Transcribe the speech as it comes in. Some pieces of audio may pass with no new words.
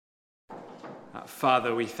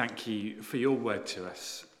Father, we thank you for your word to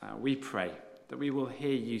us. We pray that we will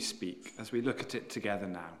hear you speak as we look at it together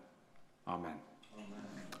now. Amen.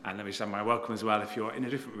 And let me send my welcome as well if you're in a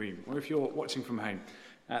different room or if you're watching from home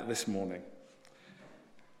this morning.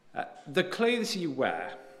 The clothes you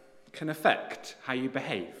wear can affect how you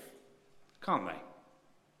behave, can't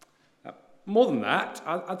they? More than that,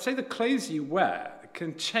 I'd say the clothes you wear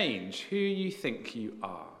can change who you think you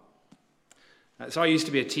are. So I used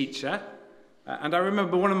to be a teacher, and I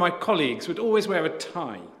remember one of my colleagues would always wear a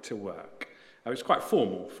tie to work. It was quite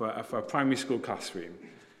formal for a primary school classroom.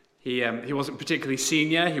 He wasn't particularly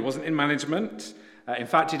senior, he wasn't in management. In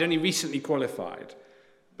fact, he'd only recently qualified.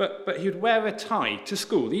 But he would wear a tie to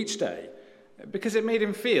school each day because it made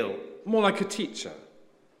him feel more like a teacher,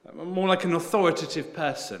 more like an authoritative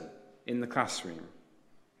person in the classroom.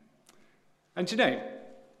 And you know,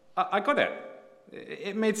 I got it.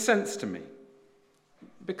 It made sense to me.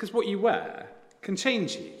 Because what you wear can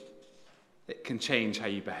change you. It can change how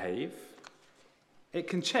you behave. It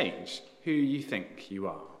can change who you think you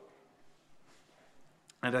are.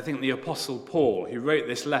 And I think the Apostle Paul, who wrote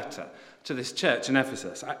this letter to this church in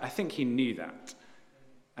Ephesus, I think he knew that.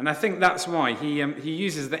 And I think that's why he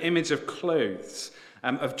uses the image of clothes,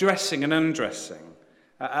 of dressing and undressing,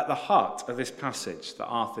 at the heart of this passage that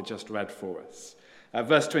Arthur just read for us.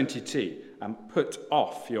 Verse 22, put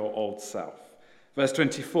off your old self. Verse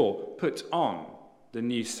 24, put on the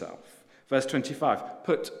new self. Verse 25,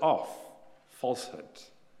 put off falsehood.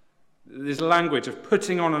 There's language of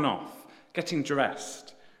putting on and off, getting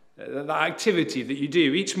dressed. That activity that you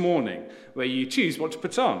do each morning where you choose what to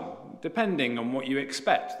put on, depending on what you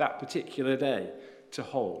expect that particular day to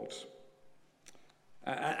hold.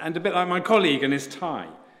 And a bit like my colleague and his tie,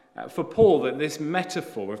 for Paul, that this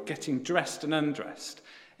metaphor of getting dressed and undressed,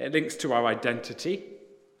 it links to our identity,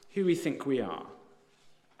 who we think we are,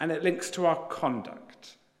 and it links to our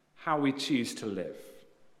conduct, how we choose to live.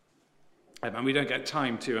 And we don't get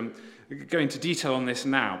time to go into detail on this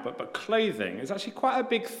now, but clothing is actually quite a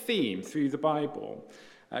big theme through the Bible.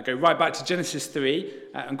 Go right back to Genesis 3,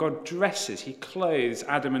 and God dresses, he clothes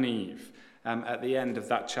Adam and Eve at the end of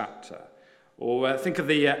that chapter. Or think of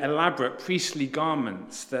the elaborate priestly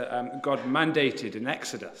garments that God mandated in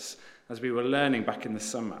Exodus as we were learning back in the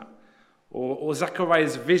summer. Or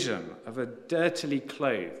Zechariah's vision of a dirtily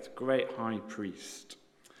clothed great high priest.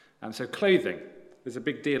 So clothing is a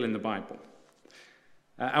big deal in the Bible.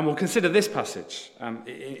 And we'll consider this passage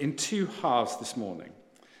in two halves this morning.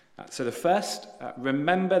 So the first,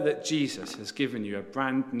 remember that Jesus has given you a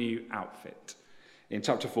brand new outfit in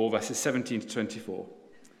chapter 4, verses 17 to 24.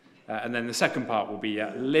 And then the second part will be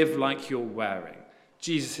live like you're wearing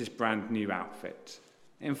Jesus' brand new outfit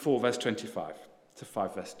in 4 verse 25 to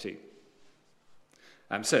 5 verse 2.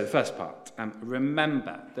 So the first part,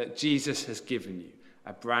 remember that Jesus has given you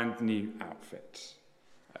a brand new outfit.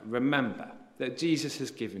 Remember that Jesus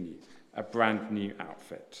has given you a brand new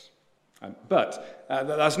outfit. But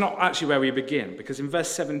that's not actually where we begin, because in verse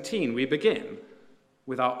 17 we begin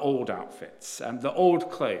with our old outfits, the old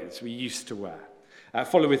clothes we used to wear.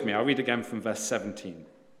 Follow with me, I'll read again from verse 17.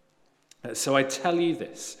 So I tell you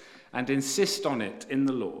this, and insist on it in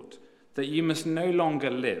the Lord, that you must no longer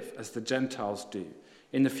live as the Gentiles do,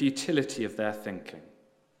 in the futility of their thinking.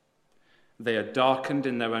 They are darkened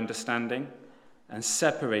in their understanding and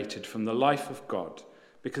separated from the life of God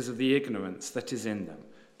because of the ignorance that is in them,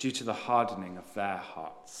 due to the hardening of their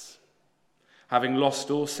hearts. Having lost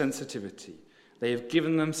all sensitivity, they have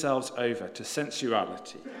given themselves over to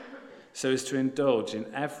sensuality, so as to indulge in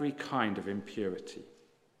every kind of impurity,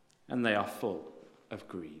 and they are full of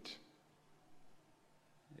greed.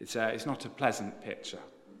 It's not a pleasant picture.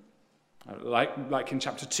 Like in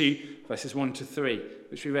chapter 2, verses 1 to 3,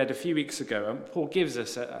 which we read a few weeks ago, Paul gives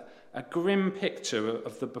us a grim picture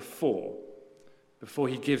of the before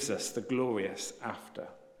he gives us the glorious after.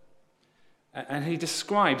 And he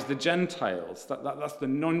describes the Gentiles, that's the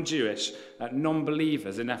non-Jewish,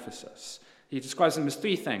 non-believers in Ephesus. He describes them as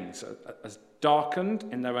three things: as darkened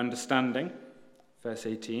in their understanding, verse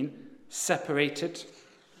 18, separated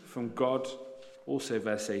from God, also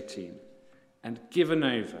verse 18, and given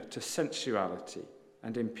over to sensuality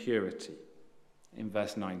and impurity, in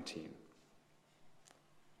verse 19.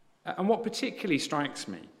 And what particularly strikes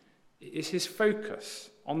me is his focus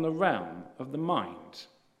on the realm of the mind.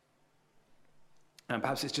 And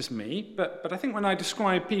perhaps it's just me, but I think when I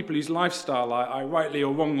describe people whose lifestyle I rightly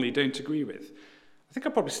or wrongly don't agree with, I think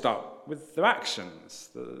I'll probably start with their actions,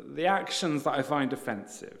 the actions that I find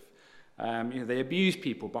offensive. They abuse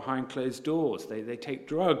people behind closed doors. They take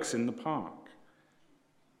drugs in the park.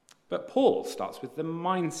 But Paul starts with the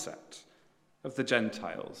mindset of the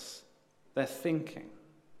Gentiles. their thinking,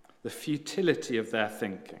 the futility of their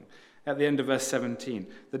thinking. At the end of verse 17,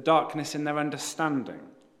 the darkness in their understanding.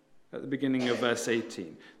 At the beginning of verse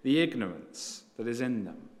 18, the ignorance that is in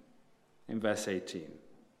them in verse 18.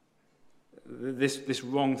 This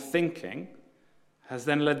wrong thinking has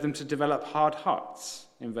then led them to develop hard hearts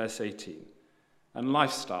in verse 18 and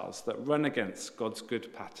lifestyles that run against God's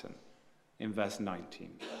good pattern in verse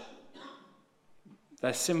 19.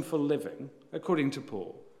 Their sinful living, according to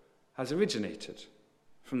Paul, has originated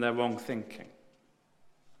from their wrong thinking.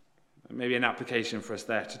 Maybe an application for us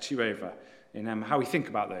there to chew over in how we think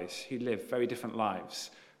about those who live very different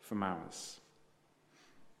lives from ours.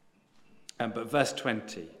 But verse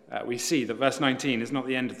 20, we see that verse 19 is not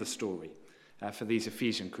the end of the story for these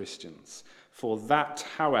Ephesian Christians. For that,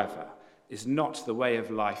 however, is not the way of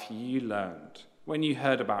life you learned when you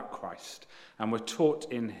heard about Christ and were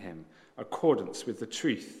taught in him accordance with the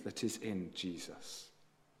truth that is in Jesus.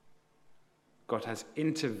 God has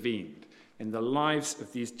intervened in the lives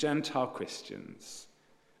of these Gentile Christians.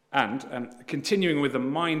 And continuing with the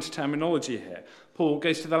mind terminology here, Paul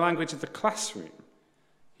goes to the language of the classroom.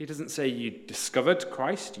 He doesn't say you discovered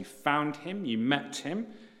Christ, you found him, you met him.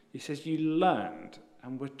 He says you learned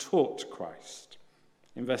and were taught Christ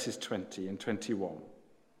in verses 20 and 21.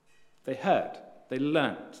 They heard, they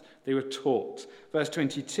learned, they were taught. Verse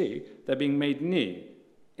 22, they're being made new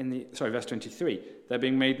verse 23, they're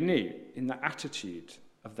being made new in the attitude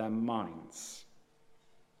of their minds.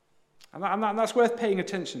 And that's worth paying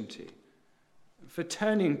attention to. For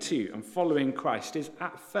turning to and following Christ is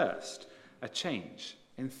at first a change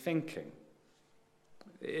in thinking.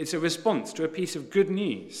 It's a response to a piece of good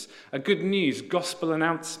news, a good news gospel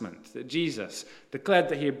announcement that Jesus declared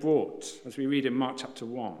that he had brought, as we read in Mark chapter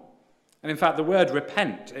 1. And in fact, the word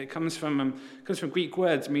repent, it comes from Greek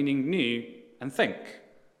words meaning new and think.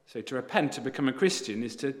 So to repent, to become a Christian,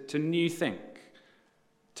 is to new think.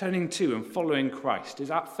 Turning to and following Christ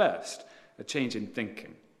is at first a change in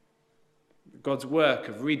thinking. God's work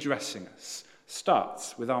of redressing us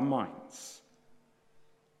starts with our minds.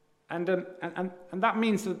 And that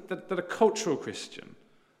means that a cultural Christian,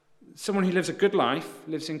 someone who lives a good life,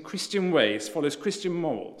 lives in Christian ways, follows Christian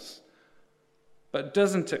morals, but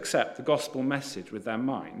doesn't accept the gospel message with their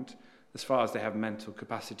mind, as far as they have mental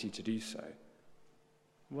capacity to do so,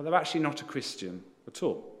 well, they're actually not a Christian at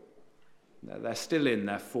all. They're still in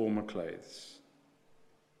their former clothes.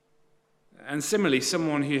 And similarly,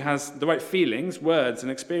 someone who has the right feelings, words,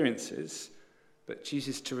 and experiences, but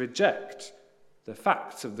chooses to reject the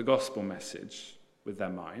facts of the gospel message with their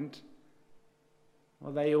mind,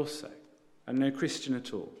 well, they also are no Christian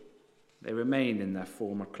at all. They remain in their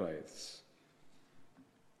former clothes.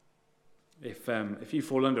 If you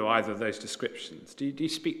fall under either of those descriptions, do you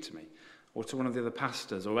speak to me? Or to one of the other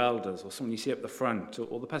pastors or elders or someone you see up the front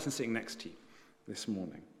or the person sitting next to you this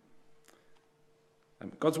morning?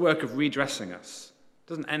 God's work of redressing us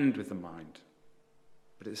doesn't end with the mind,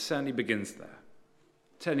 but it certainly begins there.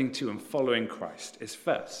 Turning to and following Christ is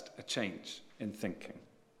first a change in thinking.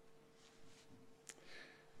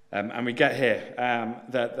 And we get here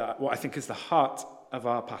what I think is the heart of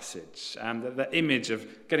our passage, the image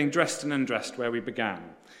of getting dressed and undressed where we began.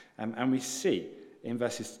 And we see in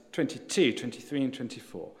verses 22, 23, and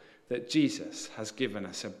 24 that Jesus has given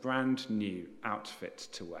us a brand new outfit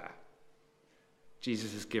to wear.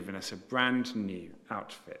 Jesus has given us a brand new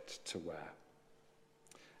outfit to wear.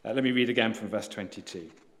 Let me read again from verse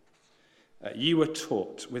 22. You were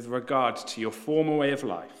taught with regard to your former way of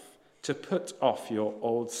life to put off your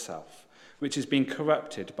old self, which has been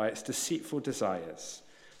corrupted by its deceitful desires,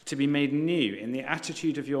 to be made new in the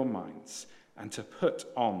attitude of your minds, and to put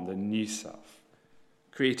on the new self,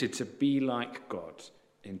 created to be like God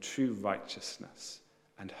in true righteousness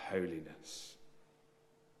and holiness.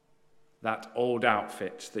 That old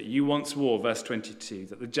outfit that you once wore, verse 22,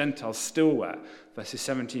 that the Gentiles still wear, verses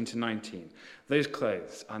 17 to 19, those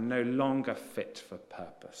clothes are no longer fit for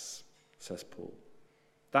purpose, says Paul.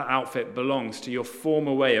 That outfit belongs to your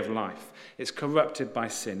former way of life. It's corrupted by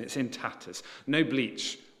sin. It's in tatters. No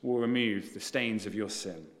bleach will remove the stains of your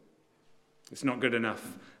sin. It's not good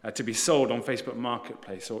enough to be sold on Facebook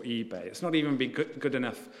Marketplace or eBay. It's not even good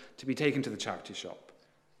enough to be taken to the charity shop.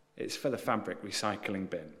 It's for the fabric recycling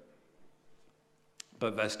bin.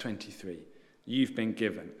 But verse 23, you've been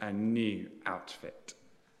given a new outfit,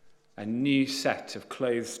 a new set of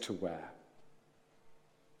clothes to wear.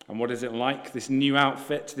 And what is it like, this new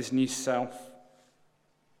outfit, this new self?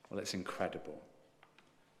 Well, it's incredible.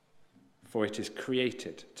 For it is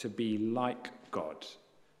created to be like God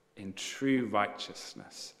in true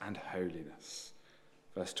righteousness and holiness.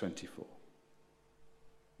 Verse 24.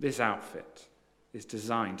 This outfit is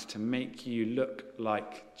designed to make you look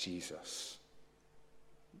like Jesus.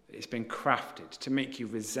 It's been crafted to make you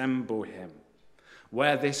resemble him.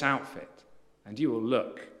 Wear this outfit and you will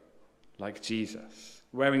look like Jesus.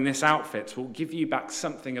 Wearing this outfit will give you back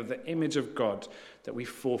something of the image of God that we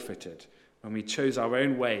forfeited when we chose our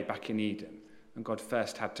own way back in Eden and God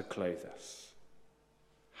first had to clothe us.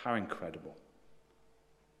 How incredible.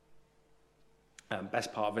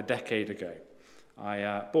 Best part of a decade ago,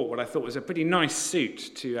 I bought what I thought was a pretty nice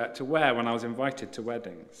suit to wear when I was invited to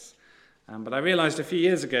weddings. But I realised a few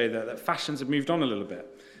years ago that fashions had moved on a little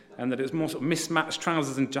bit and that it was more sort of mismatched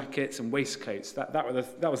trousers and jackets and waistcoats.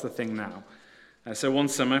 That was the thing now. So one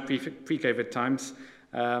summer, pre-COVID times,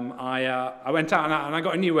 I went out and I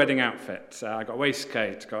got a new wedding outfit. I got a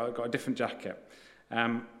waistcoat, got a different jacket.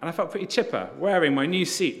 And I felt pretty chipper wearing my new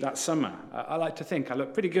suit that summer. I like to think I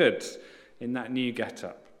looked pretty good in that new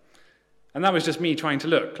get-up. And that was just me trying to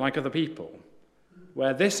look like other people.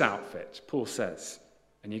 Wear this outfit, Paul says,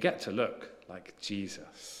 and you get to look like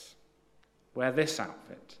Jesus. Wear this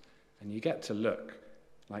outfit, and you get to look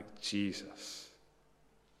like Jesus.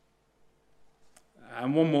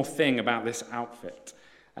 And one more thing about this outfit.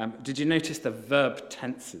 Did you notice the verb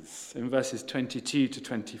tenses in verses 22 to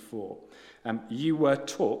 24? You were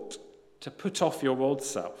taught to put off your old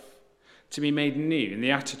self, to be made new in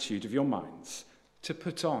the attitude of your minds, to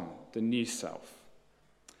put on the new self.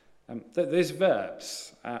 Those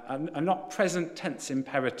verbs are not present tense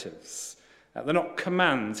imperatives. They're not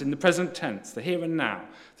commands in the present tense, the here and now,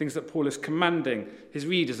 things that Paul is commanding his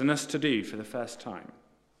readers and us to do for the first time.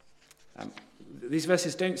 These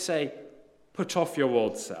verses don't say, put off your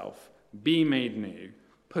old self, be made new,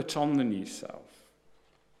 put on the new self.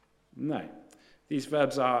 No, these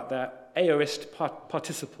verbs they're aorist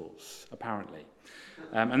participles, apparently.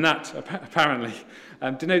 And that, apparently,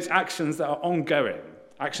 denotes actions that are ongoing.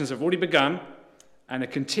 Actions have already begun and are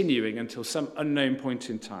continuing until some unknown point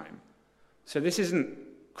in time. So this isn't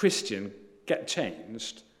Christian, get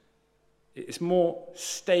changed. It's more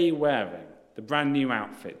stay wearing the brand new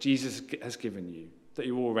outfit Jesus has given you that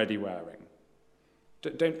you're already wearing.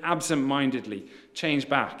 Don't absent-mindedly change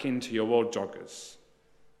back into your old joggers.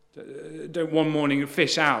 Don't one morning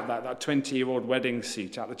fish out that 20-year-old wedding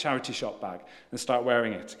suit out the charity shop bag and start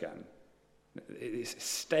wearing it again. It's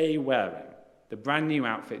stay wearing the brand new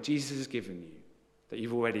outfit Jesus has given you that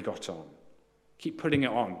you've already got on. Keep putting it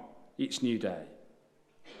on each new day.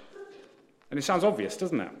 And it sounds obvious,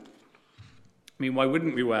 doesn't it? I mean, why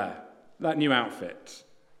wouldn't we wear that new outfit?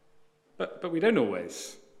 But we don't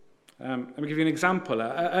always. Let me give you an example.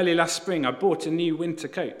 Early last spring, I bought a new winter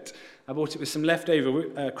coat. I bought it with some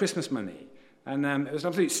leftover Christmas money. And it was an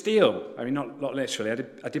absolute steal. I mean, not literally,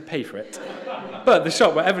 I did pay for it. But the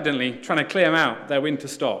shop were evidently trying to clear out their winter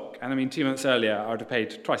stock. And I mean, 2 months earlier, I would have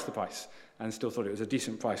paid twice the price and still thought it was a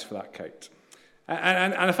decent price for that coat.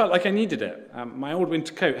 And I felt like I needed it. My old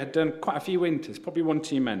winter coat had done quite a few winters, probably one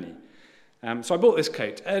too many. So I bought this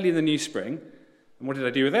coat early in the new spring. And what did I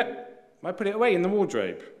do with it? I put it away in the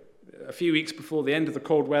wardrobe. A few weeks before the end of the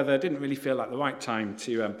cold weather, didn't really feel like the right time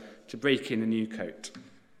to break in a new coat.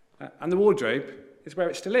 And the wardrobe is where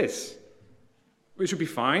it still is, which will be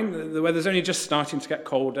fine. The weather's only just starting to get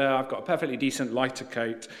colder. I've got a perfectly decent lighter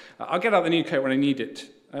coat. I'll get out the new coat when I need it.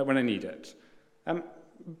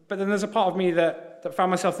 But then there's a part of me that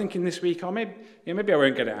found myself thinking this week, maybe I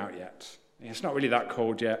won't get it out yet. It's not really that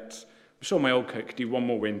cold yet. I'm sure my old coat could do one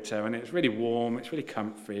more winter, and it's really warm, it's really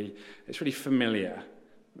comfy, it's really familiar.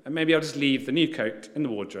 And maybe I'll just leave the new coat in the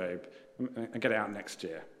wardrobe and get it out next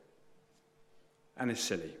year. And it's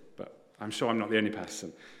silly, but I'm sure I'm not the only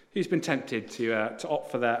person who's been tempted to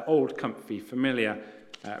opt for their old, comfy, familiar,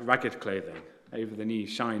 ragged clothing over the new,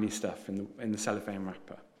 shiny stuff in the cellophane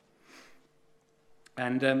wrapper.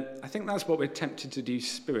 And I think that's what we're tempted to do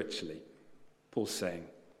spiritually, Paul's saying.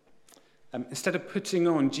 Instead of putting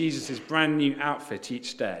on Jesus' brand new outfit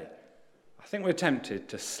each day, I think we're tempted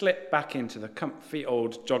to slip back into the comfy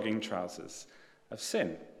old jogging trousers of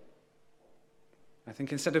sin. I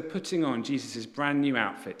think instead of putting on Jesus' brand new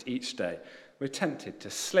outfit each day, we're tempted to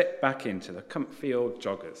slip back into the comfy old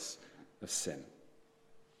joggers of sin.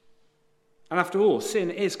 And after all, sin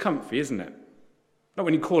is comfy, isn't it? Not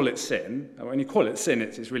when you call it sin. When you call it sin,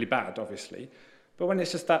 it's really bad, obviously. But when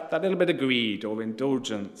it's just that little bit of greed or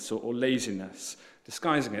indulgence or laziness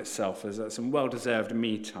disguising itself as some well-deserved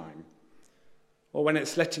me time. Or when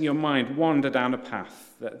it's letting your mind wander down a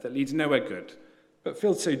path that leads nowhere good, but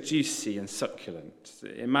feels so juicy and succulent,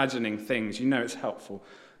 imagining things you know it's helpful,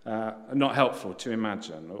 not helpful to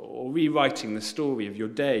imagine, or rewriting the story of your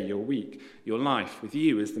day, your week, your life, with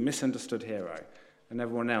you as the misunderstood hero and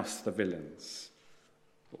everyone else the villains.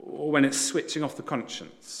 or when it's switching off the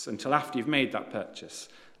conscience until after you've made that purchase,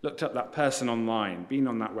 looked up that person online, been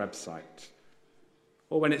on that website,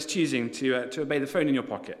 or when it's choosing to obey the phone in your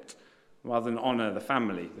pocket rather than honour the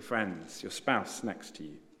family, the friends, your spouse next to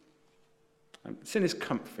you. Sin is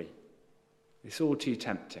comfy. It's all too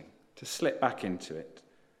tempting to slip back into it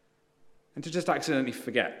and to just accidentally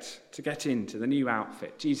forget to get into the new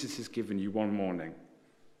outfit Jesus has given you one morning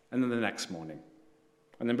and then the next morning.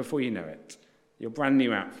 And then before you know it, your brand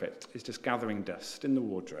new outfit is just gathering dust in the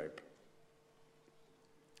wardrobe.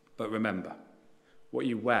 But remember, what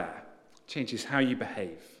you wear changes how you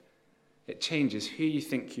behave. It changes who you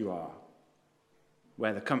think you are.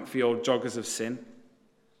 Wear the comfy old joggers of sin.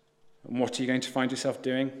 And what are you going to find yourself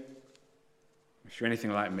doing? If you're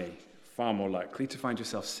anything like me, far more likely to find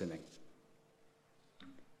yourself sinning.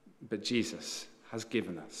 But Jesus has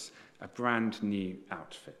given us a brand new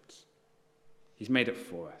outfit. He's made it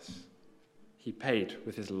for us. He paid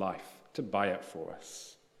with his life to buy it for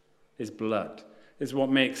us. His blood is what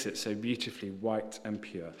makes it so beautifully white and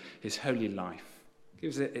pure. His holy life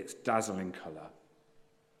gives it its dazzling colour.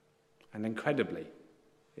 And incredibly,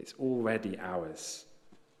 it's already ours.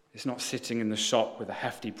 It's not sitting in the shop with a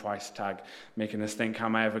hefty price tag, making us think, how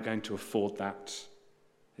am I ever going to afford that?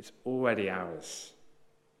 It's already ours.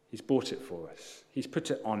 He's bought it for us. He's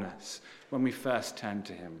put it on us when we first turn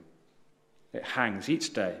to him. It hangs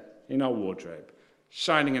each day in our wardrobe,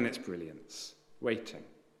 shining in its brilliance, waiting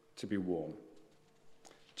to be worn.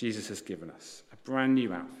 Jesus has given us a brand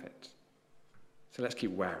new outfit. So let's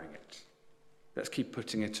keep wearing it. Let's keep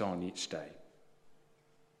putting it on each day.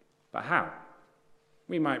 But how?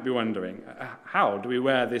 We might be wondering, how do we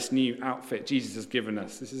wear this new outfit Jesus has given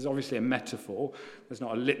us? This is obviously a metaphor. There's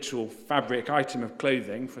not a literal fabric item of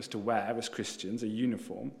clothing for us to wear as Christians, a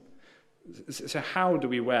uniform. So how do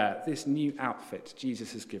we wear this new outfit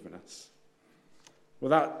Jesus has given us? Well,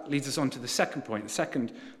 that leads us on to the second point, the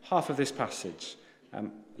second half of this passage.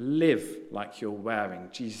 Live like you're wearing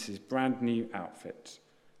Jesus' brand new outfit,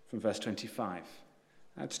 from verse 25.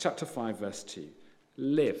 To chapter 5, verse 2.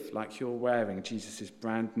 Live like you're wearing Jesus'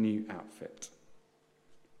 brand new outfit.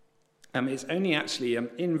 It's only actually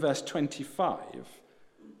in verse 25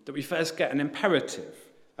 that we first get an imperative,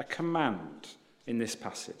 a command in this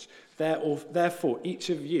passage. Therefore, each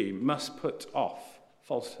of you must put off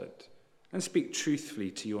falsehood and speak truthfully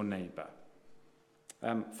to your neighbour.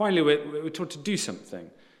 Finally, we're told to do something.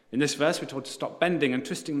 In this verse, we're told to stop bending and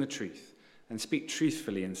twisting the truth and speak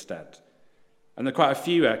truthfully instead. And there are quite a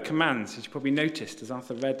few commands, as you probably noticed as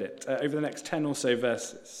Arthur read it, over the next 10 or so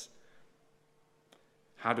verses.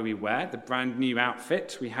 How do we wear the brand new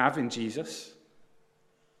outfit we have in Jesus?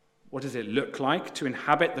 What does it look like to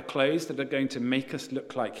inhabit the clothes that are going to make us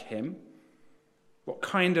look like him? What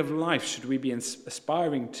kind of life should we be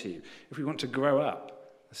aspiring to if we want to grow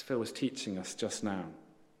up, as Phil was teaching us just now?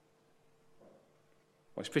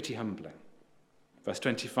 Well, it's pretty humbling. Verse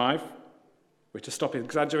 25, we're to stop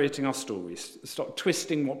exaggerating our stories, stop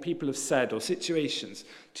twisting what people have said or situations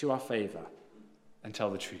to our favour, and tell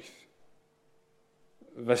the truth.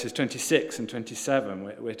 Verses 26 and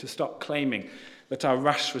 27, we're to stop claiming that our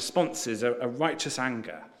rash responses are righteous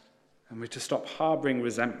anger, and we're to stop harbouring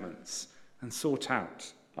resentments and sort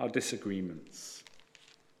out our disagreements.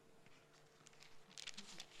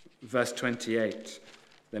 Verse 28,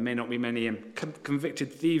 there may not be many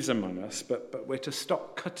convicted thieves among us, but we're to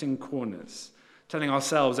stop cutting corners, telling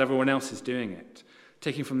ourselves everyone else is doing it,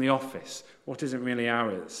 taking from the office what isn't really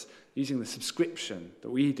ours, using the subscription that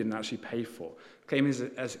we didn't actually pay for, claiming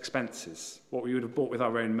as expenses, what we would have bought with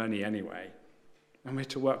our own money anyway. And we're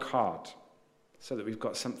to work hard so that we've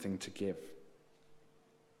got something to give.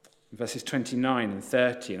 Verses 29 and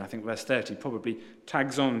 30, and I think verse 30 probably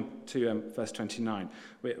tags on to verse 29.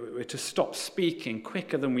 We're to stop speaking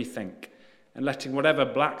quicker than we think and letting whatever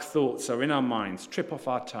black thoughts are in our minds trip off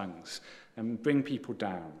our tongues and bring people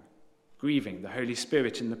down, grieving the Holy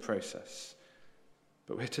Spirit in the process.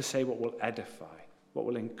 But we're to say what will edify, what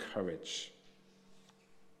will encourage.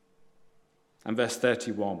 And verse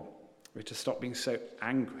 31, we're to stop being so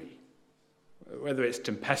angry, whether it's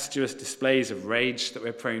tempestuous displays of rage that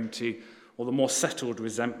we're prone to, or the more settled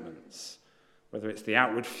resentments, whether it's the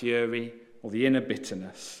outward fury or the inner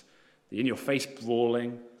bitterness, the in-your-face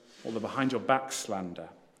brawling, or the behind-your-back slander,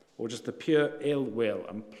 or just the pure ill will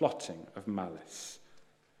and plotting of malice.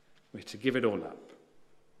 We're to give it all up,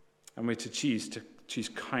 and we're to choose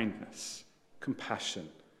kindness, compassion,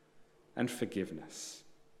 and forgiveness.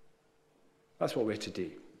 That's what we're to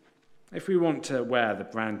do if we want to wear the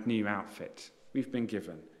brand new outfit we've been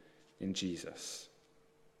given in Jesus.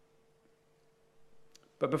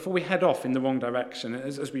 But before we head off in the wrong direction,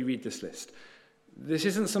 as we read this list, This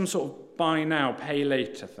isn't some sort of buy now, pay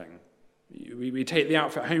later thing. We take the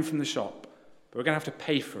outfit home from the shop, but we're going to have to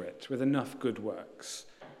pay for it with enough good works.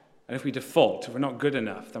 And if we default, if we're not good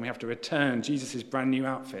enough, then we have to return Jesus' brand new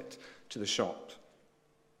outfit to the shop.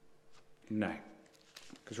 No.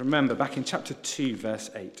 Because remember, back in chapter 2, verse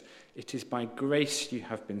 8, it is by grace you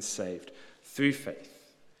have been saved, through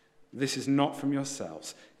faith. This is not from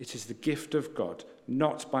yourselves. It is the gift of God,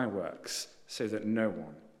 not by works, so that no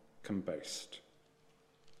one can boast.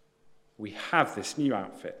 We have this new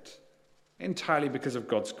outfit entirely because of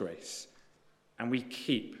God's grace, and we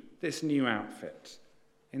keep this new outfit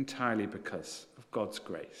entirely because of God's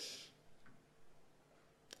grace.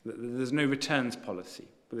 There's no returns policy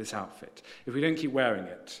with this outfit. If we don't keep wearing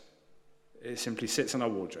it, it simply sits on our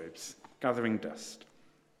wardrobes, gathering dust.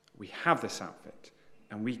 We have this outfit,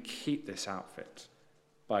 and we keep this outfit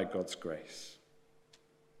by God's grace.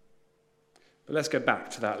 But let's go back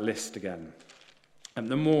to that list again. And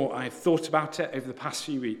the more I've thought about it over the past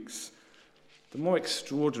few weeks, the more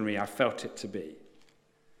extraordinary I've felt it to be.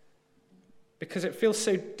 Because it feels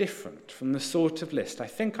so different from the sort of list I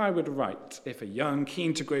think I would write if a young,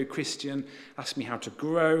 keen-to-grow Christian asked me how to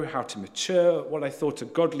grow, how to mature, what I thought a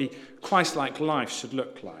godly, Christ-like life should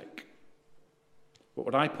look like. What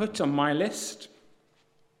would I put on my list?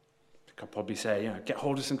 I'd probably say, get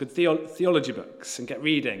hold of some good theology books and get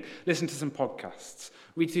reading, listen to some podcasts,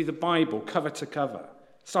 read through the Bible cover to cover,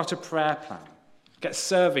 start a prayer plan, get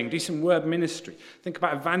serving, do some word ministry, think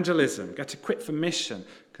about evangelism, get equipped for mission,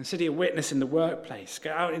 consider your witness in the workplace,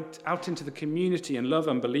 go out into the community and love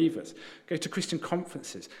unbelievers, go to Christian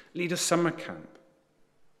conferences, lead a summer camp.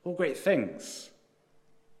 All great things.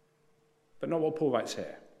 But not what Paul writes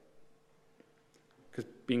here. Because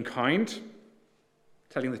being kind,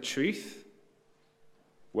 telling the truth,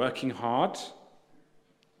 working hard,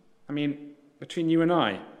 between you and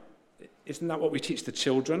I, isn't that what we teach the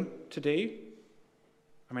children to do?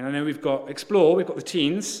 I know we've got Explore, we've got the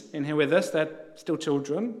teens in here with us, they're still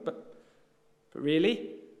children, but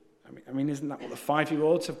really? Isn't that what the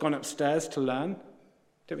 5-year-olds have gone upstairs to learn?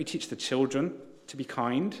 Don't we teach the children to be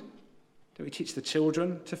kind? Don't we teach the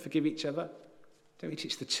children to forgive each other? Don't we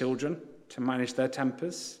teach the children to manage their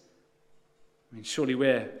tempers? Surely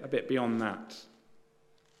we're a bit beyond that.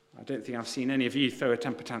 I don't think I've seen any of you throw a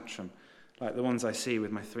temper tantrum like the ones I see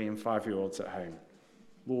with my 3 and 5-year-olds at home.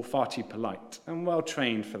 We're all far too polite and well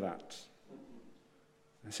trained for that.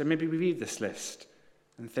 And so maybe we read this list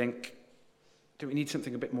and think, do we need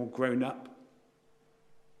something a bit more grown up?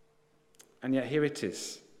 And yet here it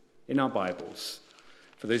is in our Bibles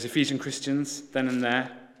for those Ephesian Christians then and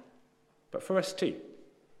there, but for us too.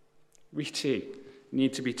 We too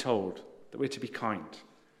need to be told that we're to be kind,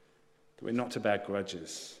 that we're not to bear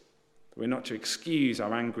grudges, that we're not to excuse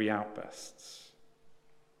our angry outbursts.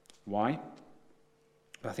 Why?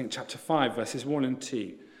 I think chapter 5, verses 1 and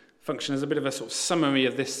 2 function as a bit of a sort of summary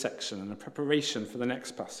of this section and a preparation for the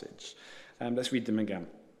next passage. Let's read them again.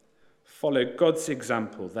 Follow God's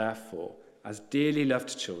example, therefore, as dearly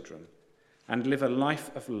loved children, and live a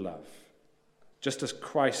life of love, just as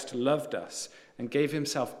Christ loved us and gave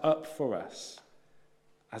himself up for us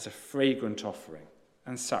as a fragrant offering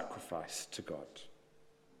and sacrifice to God.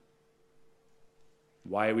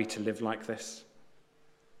 Why are we to live like this?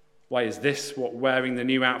 Why is this what wearing the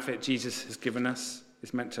new outfit Jesus has given us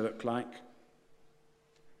is meant to look like?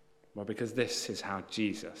 Well, because this is how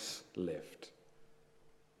Jesus lived.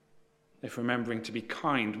 If remembering to be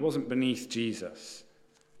kind wasn't beneath Jesus,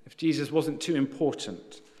 if Jesus wasn't too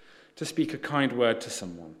important to speak a kind word to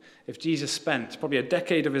someone, if Jesus spent probably a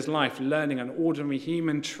decade of his life learning an ordinary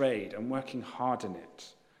human trade and working hard in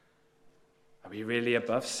it, are we really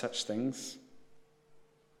above such things?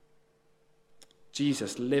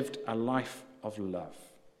 Jesus lived a life of love.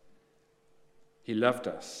 He loved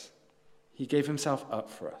us. He gave himself up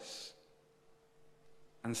for us.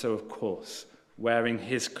 And so, of course, wearing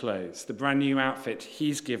his clothes, the brand new outfit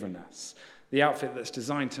he's given us, the outfit that's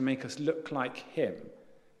designed to make us look like him,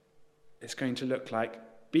 it's going to look like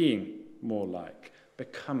being more like,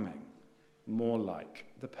 becoming more like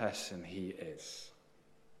the person he is.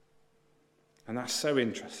 And that's so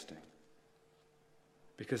interesting.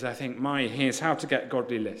 Because I think my Here's How to Get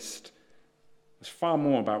Godly list is far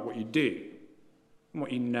more about what you do and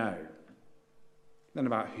what you know than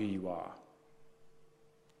about who you are.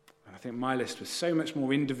 And I think my list was so much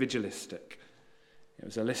more individualistic. It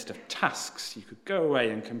was a list of tasks you could go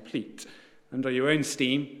away and complete under your own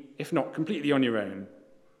steam, if not completely on your own.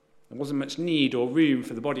 There wasn't much need or room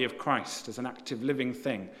for the body of Christ as an active living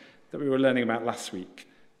thing that we were learning about last week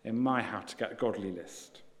in my How to Get Godly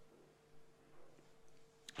list.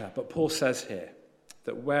 But Paul says here,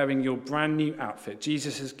 that wearing your brand new outfit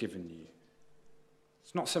Jesus has given you,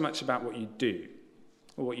 it's not so much about what you do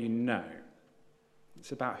or what you know.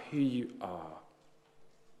 It's about who you are.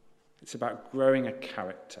 It's about growing a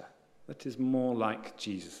character that is more like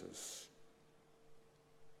Jesus's.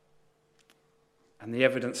 And the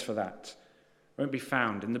evidence for that won't be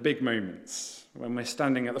found in the big moments, when we're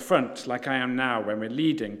standing at the front like I am now, when we're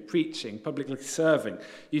leading, preaching, publicly serving,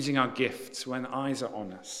 using our gifts, when eyes are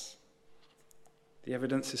on us. The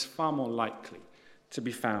evidence is far more likely to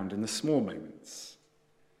be found in the small moments,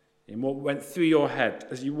 in what went through your head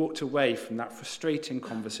as you walked away from that frustrating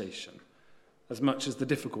conversation, as much as the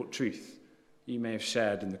difficult truth you may have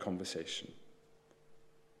shared in the conversation.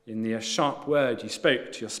 In the sharp word you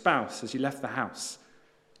spoke to your spouse as you left the house,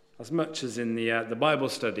 as much as in the Bible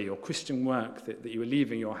study or Christian work that you were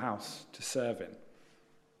leaving your house to serve in.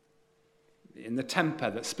 In the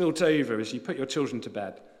temper that spilt over as you put your children to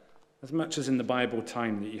bed, as much as in the Bible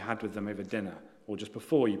time that you had with them over dinner or just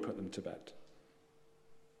before you put them to bed.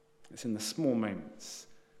 It's in the small moments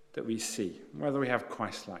that we see whether we have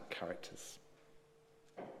Christ-like characters.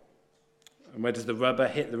 And where does the rubber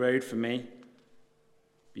hit the road for me?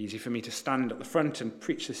 It'd be easy for me to stand at the front and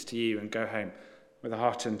preach this to you and go home with a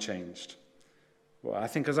heart unchanged. Well, I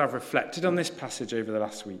think as I've reflected on this passage over the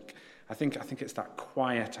last week, I think it's that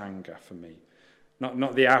quiet anger for me.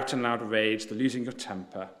 Not the out and loud rage, the losing your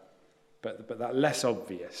temper, but that less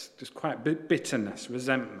obvious, just quiet bitterness,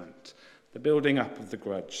 resentment, the building up of the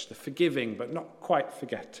grudge, the forgiving but not quite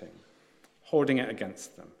forgetting, holding it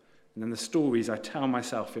against them. And then the stories I tell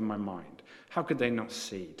myself in my mind. How could they not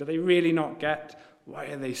see? Do they really not get? Why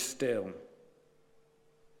are they still?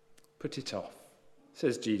 Put it off,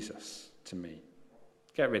 says Jesus to me.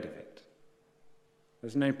 Get rid of it.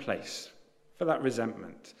 There's no place for that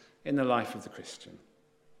resentment in the life of the Christian.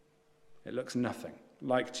 It looks nothing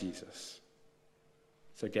like Jesus.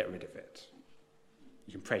 So get rid of it.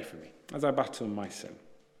 You can pray for me as I battle my sin.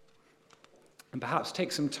 And perhaps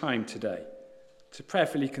take some time today to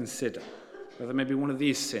prayerfully consider whether maybe one of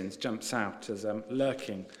these sins jumps out as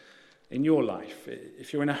lurking in your life.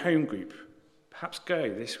 If you're in a home group, perhaps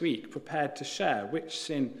go this week prepared to share which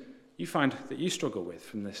sin you find that you struggle with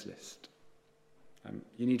from this list.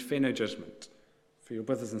 You need fear no judgment, for your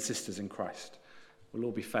brothers and sisters in Christ will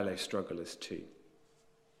all be fellow strugglers too.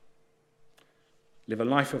 Live a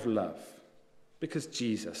life of love, because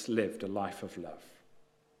Jesus lived a life of love.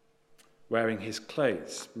 Wearing his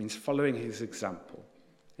clothes means following his example.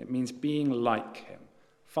 It means being like him,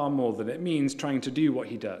 far more than it means trying to do what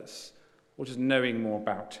he does, or just knowing more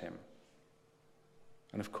about him.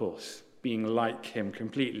 And of course, being like him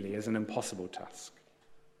completely is an impossible task.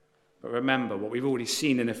 But remember what we've already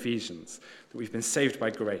seen in Ephesians, that we've been saved by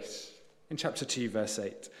grace. In chapter 2, verse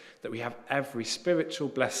 8, that we have every spiritual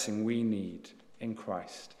blessing we need in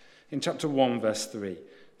Christ. In chapter 1, verse 3,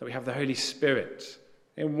 that we have the Holy Spirit.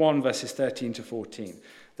 In 1, verses 13 to 14,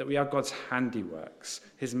 that we are God's handiworks,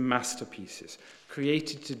 his masterpieces,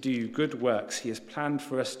 created to do good works he has planned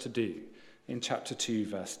for us to do. In chapter 2,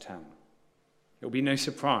 verse 10. It will be no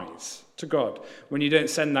surprise to God when you don't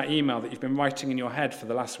send that email that you've been writing in your head for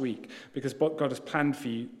the last week, because God has planned for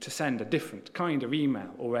you to send a different kind of email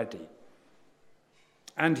already.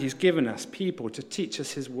 And he's given us people to teach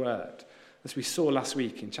us his word, as we saw last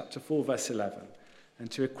week in chapter 4, verse 11, and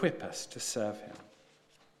to equip us to serve him.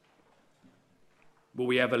 Will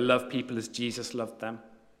we ever love people as Jesus loved them?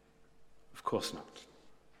 Of course not.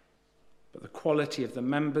 But the quality of the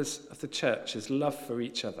members of the church's love for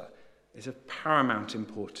each other is of paramount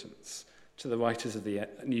importance to the writers of the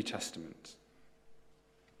New Testament.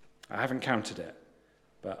 I haven't counted it,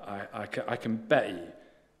 but I can bet you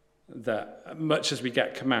that much as we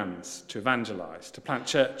get commands to evangelize, to plant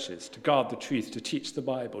churches, to guard the truth, to teach the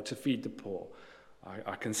Bible, to feed the poor,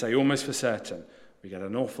 I can say almost for certain we get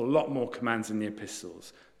an awful lot more commands in the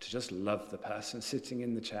epistles to just love the person sitting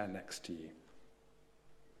in the chair next to you.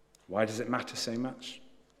 Why does it matter so much?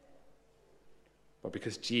 Well,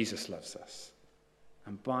 because Jesus loves us.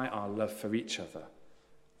 And by our love for each other,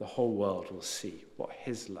 the whole world will see what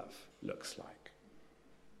his love looks like.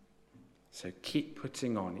 So keep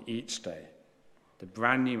putting on each day the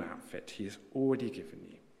brand new outfit he has already given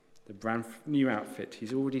you, the brand new outfit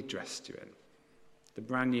he's already dressed you in, the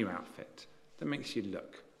brand new outfit that makes you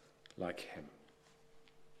look like him.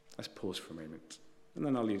 Let's pause for a moment, and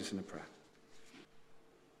then I'll lead us in a prayer.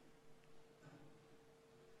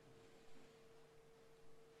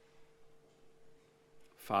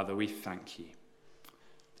 Father, we thank you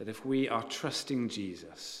that if we are trusting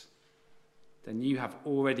Jesus, then you have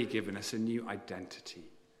already given us a new identity.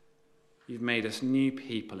 You've made us new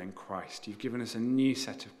people in Christ. You've given us a new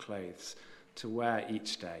set of clothes to wear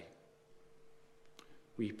each day.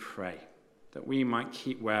 We pray that we might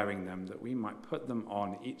keep wearing them, that we might put them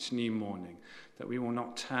on each new morning, that we will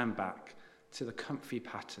not turn back to the comfy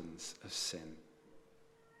patterns of sin,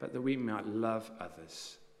 but that we might love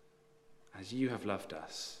others as you have loved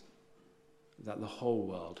us, that the whole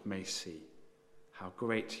world may see how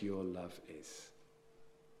great your love is.